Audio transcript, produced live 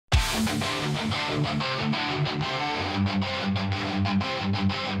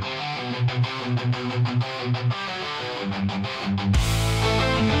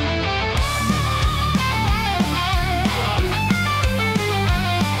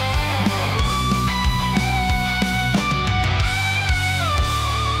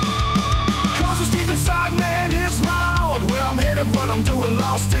But I'm doing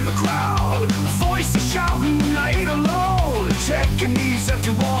lost in the crowd. Voice is shouting, I ain't alone. Checking these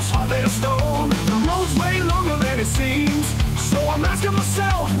empty walls, hard made of stone. The road's way longer than it seems, so I'm asking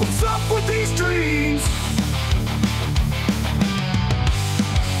myself, what's up with these dreams?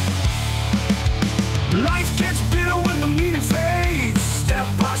 Life gets bitter when the meaning fades. Step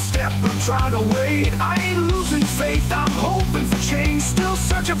by step, I'm trying to wait. I ain't losing faith, I'm hoping for change. Still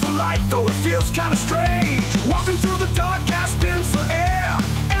searching for light, though it feels kinda strange. Walking through the dark, gasping for air.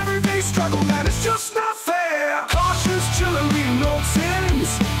 Everyday struggle, man, it's just not fair. Cautious, chillin, readin, losin.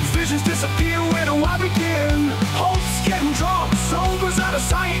 Visions disappear, where do I begin? Hope's getting dropped, sober's out of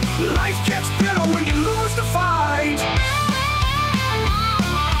sight. Life gets bitter when you lose the fight.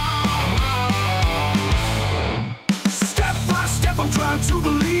 I'm trying to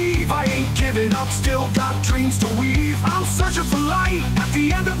believe, I ain't giving up, still got dreams to weave. I'm searching for light at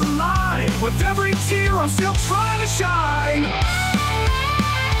the end of the line. With every tear, I'm still trying to shine.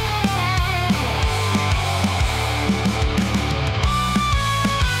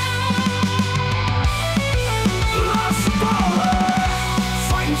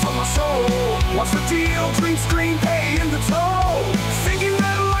 Fighting for my soul. What's the deal? Dream screen, pay in the toll. Thinking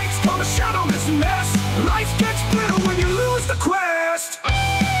that light's gonna shine on this mess. Life gets bitter when you lose the quest.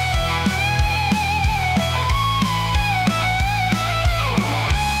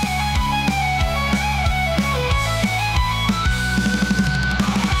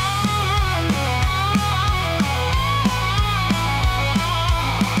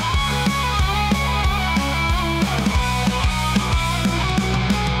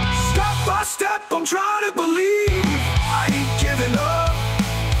 I'm trying to believe, I ain't giving up.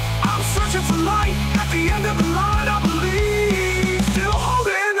 I'm searching for light at the end of the line. I believe, still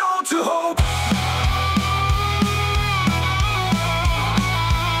holding on to hope.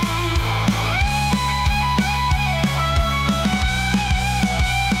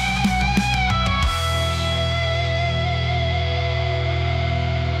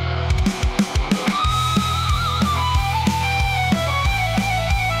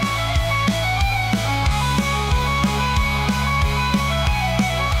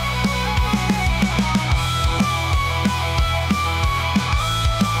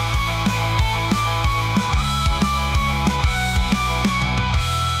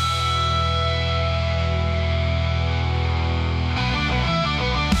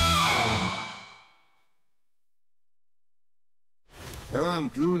 I'm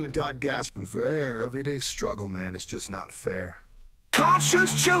doing the gasping for air. Everyday struggle, man, it's just not fair.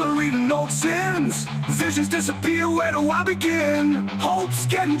 Conscience chillin, readin, losin. Visions disappear, where do I begin? Hope's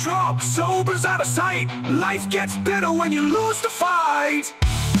getting dropped, sober's out of sight. Life gets bitter when you lose the fight.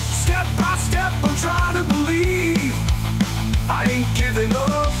 Step by step, I'm trying to believe, I ain't giving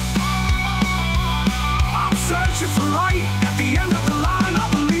up. I'm searching for light at the end of the line. I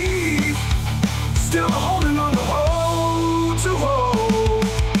believe, still holding on to hope, to hope.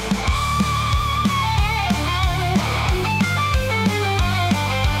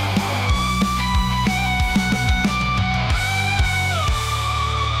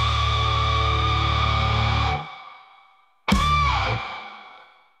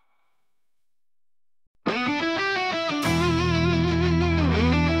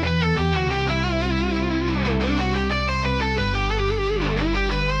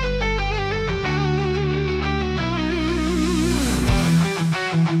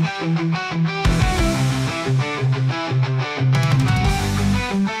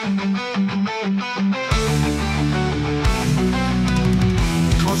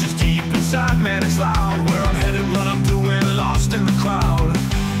 Man, it's loud, where I'm headed, what I'm doing, lost in the crowd.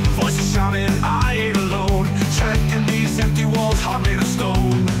 Voices shouting, I ain't alone. Checking these empty walls, hard made of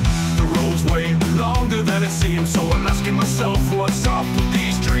stone. The road's way longer than it seems, so I'm asking myself, what's up with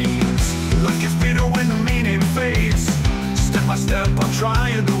these dreams? Life gets bitter when the meaning fades. Step by step, I'm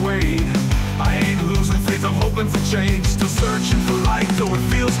trying to wait. I ain't losing faith, I'm hoping for change. Still searching for light, though it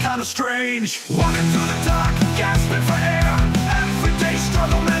feels kinda strange. Walking through the dark, gasping for air. Everyday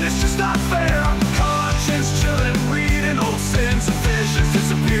struggle, man, it's just not fair. Conscience chillin, readin, old sins and visions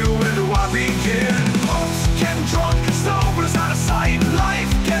disappear, where do I begin? Hopes getting drunk and sober's out of sight.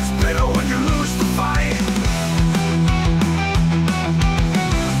 Life gets bitter when you lose the fight.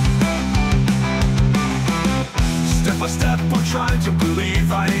 Step by step, I'm trying to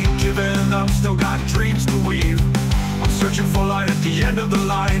believe, I ain't end of the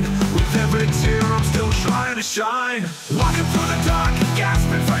line. With every tear I'm still trying to shine. Walking through the dark,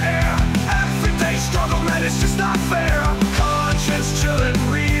 gasping for air. Everyday struggle, man, it's just not fair. Conscience chillin,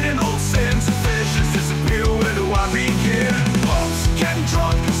 readin old sins. Visions disappear, where do I begin? Folks getting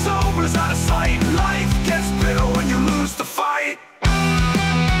drunk, sober's out of sight. Life gets bitter when you lose the fight.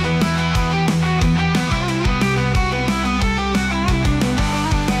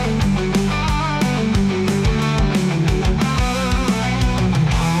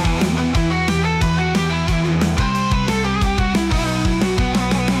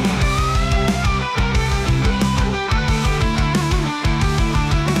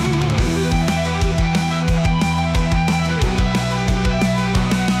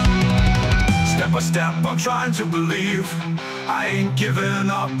 Step, I'm trying to believe I ain't giving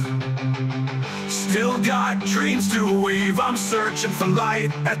up. Still got dreams to weave. I'm searching for light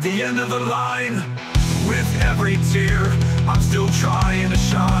at the end of the line. With every tear, I'm still trying to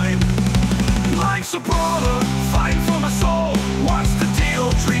shine. Life's a brawler, fighting for my soul. What's the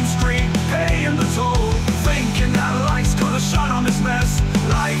deal? Dream scream, paying the toll. Thinking that light's gonna shine on this mess.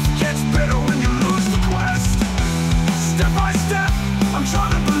 Life gets better when you lose the quest. Step by step, I'm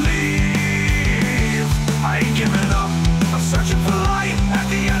trying to believe I ain't giving up, I'm searching for light at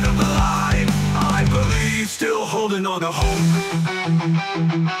the end of the line. I believe, still holding on to hope.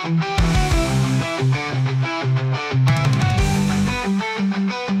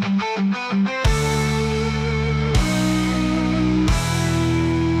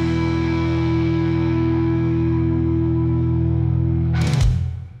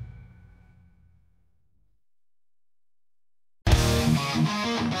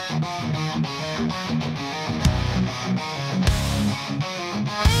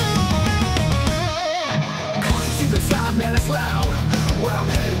 Man, it's loud. Where I'm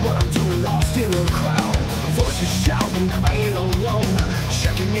headed, what I'm doing, lost in a crowd. Voices shouting, I ain't alone.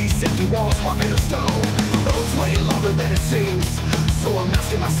 Checking these empty walls, hopin a stone. The road's way longer than it seems. So I'm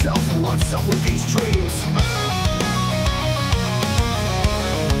asking myself, what's up with these dreams?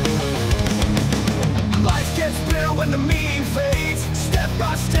 Life gets bitter when the meaning fades. Step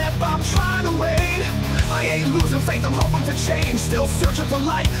by step, I'm trying to wait. I ain't losing faith, I'm hoping to change. Still searching for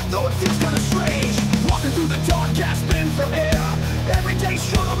light, though it feels kinda strange. Walking through the dark, gasping for air. Everyday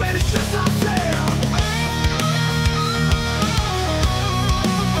struggle, man, it's just not fair.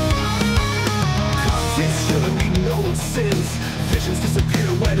 Conscience shouldn't be no sins. Visions disappear,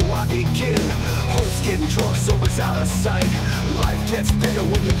 where do I begin? Hope's getting drunk, sober's out of sight. Life gets better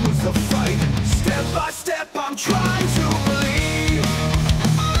when you lose the fight. Step by step, I'm trying to believe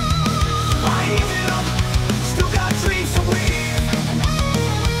I ain't giving up, still got dreams to weave.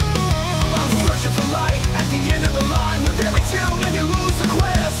 I'm searching for light at the end of the line. With every tear when you lose the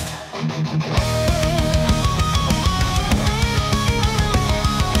quest.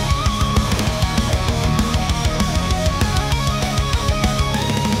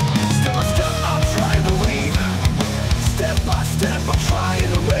 Step by step, I'm trying to leave. Step by step, I'm trying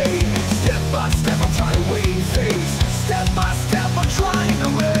to wait. Step by step, I'm trying to wait face. Step by step, I'm trying to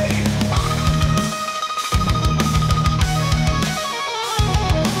wait.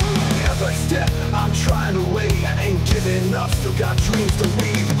 Step, I'm trying to wait, I ain't giving up, still got dreams to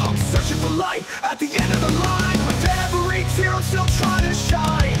weave. I'm searching for light at the end of the line. With every tear, I'm still trying to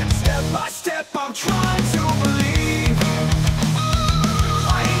shine. Step by step, I'm trying to believe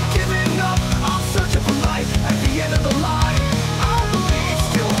I ain't giving up, I'm searching for light at the end of the line. I believe,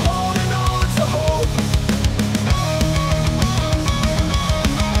 still holding on to hope.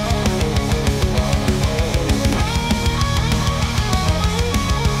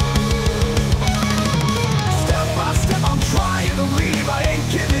 I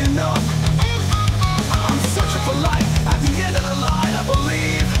ain't giving up, I'm searching for light at the end of the line. I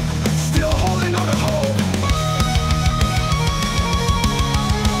believe, still holding on to hope.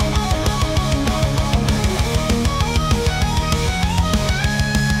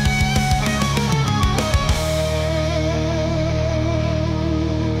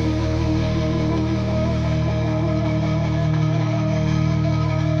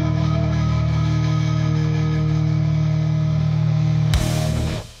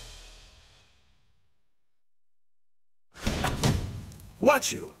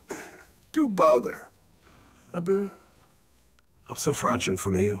 What you? Do bother. I'm so fragile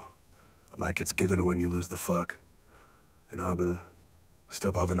from you. Like it's given when you lose the fuck. And I'm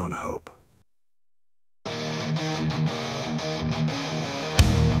still holding on to hope.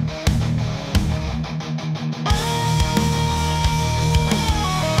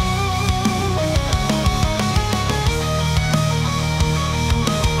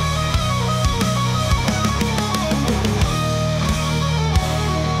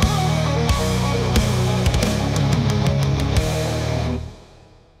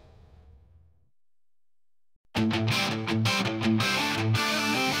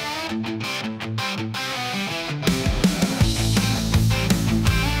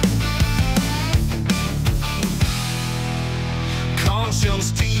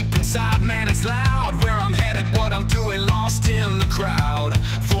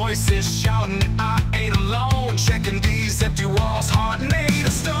 voices shouting, I ain't alone. Checking these empty walls, heart made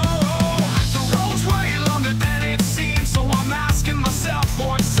of stone. The road's way longer than it seems, so I'm asking myself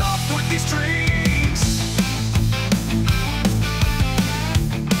what's up with these dreams.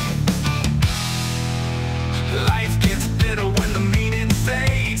 Life gets bitter when the meaning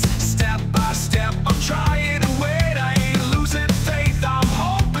fades. Step by step, I'm trying to wait. I ain't losing faith, I'm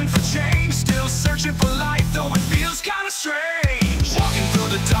hoping for change. Still searching for life, though it feels kinda strange. Walking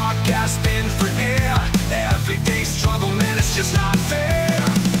through the dark, gasping for air. Everyday struggle, man, it's just not fair.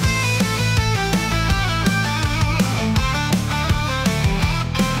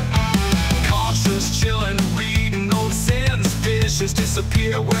 Cautious, chillin, readin old sins. Visions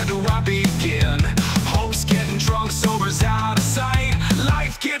disappear, where do I begin? Hope's getting drunk, sober's out of sight.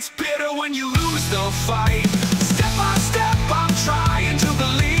 Life gets bitter when you lose the fight. Step by step, I'm trying to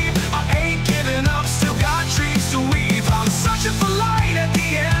believe. I ain't giving up, still got dreams to weave. I'm searching for light at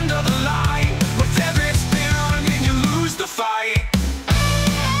the end of the line. With every spin, and you lose the fight.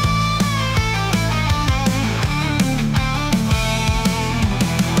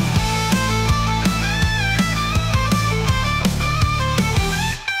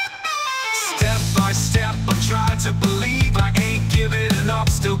 Step by step, I'm trying to believe. I ain't giving up,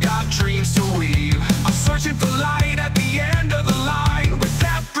 still got dreams to weave. I'm searching for light at the end of the line. With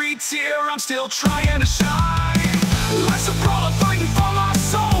every tear, I'm still trying to shine. Life's a brawler fighting for my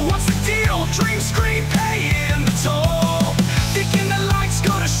soul. What's the deal? Dreams scream, paying the toll. Thinking the light's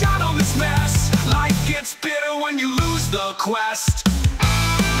gonna shine on this mess. Life gets bitter when you lose the quest.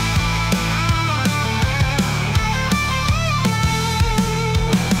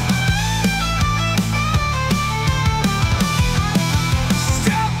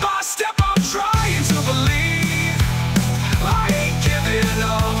 Step by step, I'm trying to believe. I ain't giving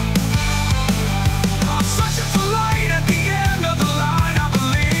up. I'm searching for light at the end of the line. I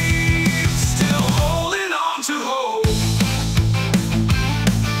believe, still holding on to hope.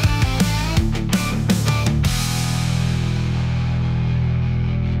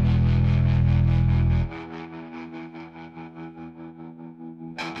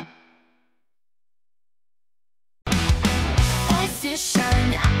 Lights just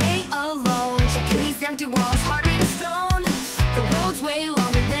shine, I ain't alone. Checking these empty walls, heart made of stone. The road's way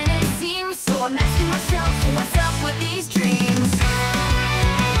longer than it seems, so I'm asking myself what's up with these dreams.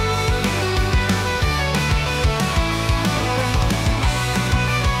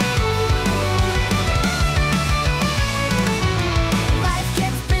 Life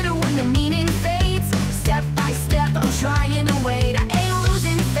gets bitter when the meaning fades. Step by step, I'm trying to wait. I ain't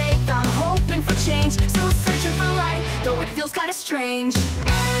losing faith, I'm hoping for change. Still searching for light, though it feels kinda strange.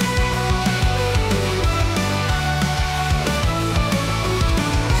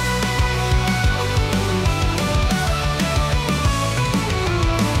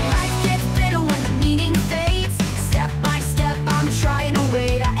 Life gets bitter when the meaning fades. Step by step, I'm trying to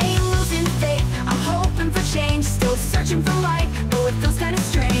wait. I ain't losing faith, I'm hoping for change. Still searching for light, though it feels kinda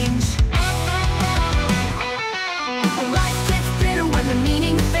strange. Life gets bitter when the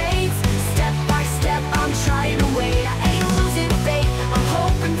meaning fades. Step by step, I'm trying to wait. I ain't losing faith, I'm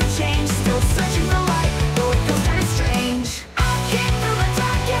hoping for change. Still searching for light, though it feels kinda strange. I can't feel the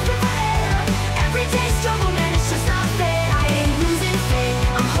dark everywhere. Everyday struggle, man, it's just not fair. I ain't losing faith,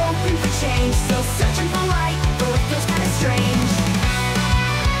 I'm hoping for change. Still searching for light, though it feels kinda strange.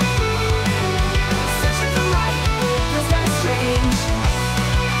 Searching for light, though it feels kinda strange.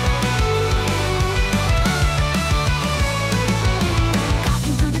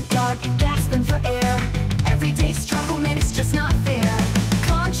 Walking through the dark, gasping for air. Everyday struggle, man, it's just not fair.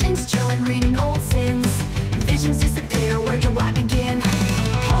 Conscience chillin, reading old sins. Visions disappear, where do I begin?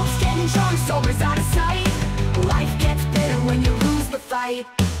 Hope's getting drunk, sober's out of sight. Life gets bitter when you lose the fight.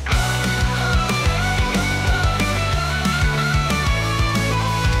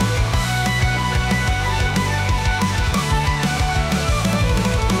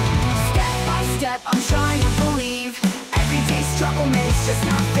 Step by step, I'm trying to believe. Everyday struggle, man, it's just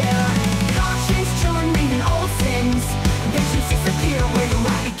not fair. Conscience chillin, reading old sins. Visions disappear, where do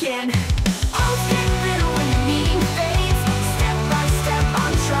I begin? Hope's getting bitter when the meaning fades. Step by step,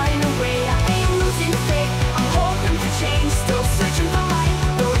 I'm trying to wait. I ain't losing faith, I'm hoping for change. Still searching for light,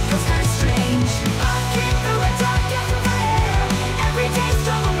 though it feels kinda strange. I can't feel the dark everywhere. Everyday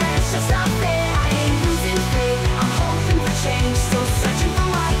struggle, man, it's just not fair. I ain't losing faith, I'm hoping for change. Still searching for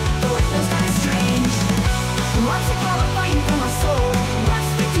light, though it feels kinda strange. What's it called, fighting for my soul?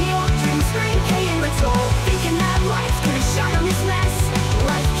 What's the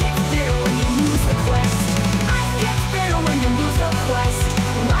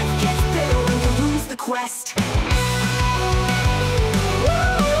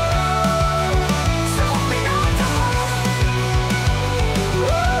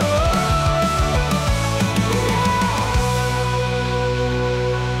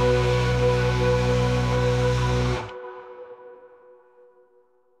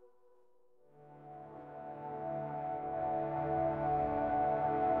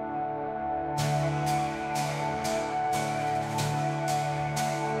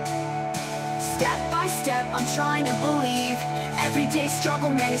step, I'm trying to believe. Everyday struggle,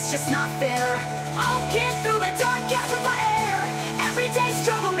 man, it's just not fair. I'll get through the dark, gasp with my air. Everyday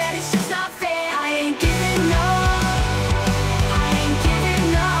struggle, man, it's just not fair. I ain't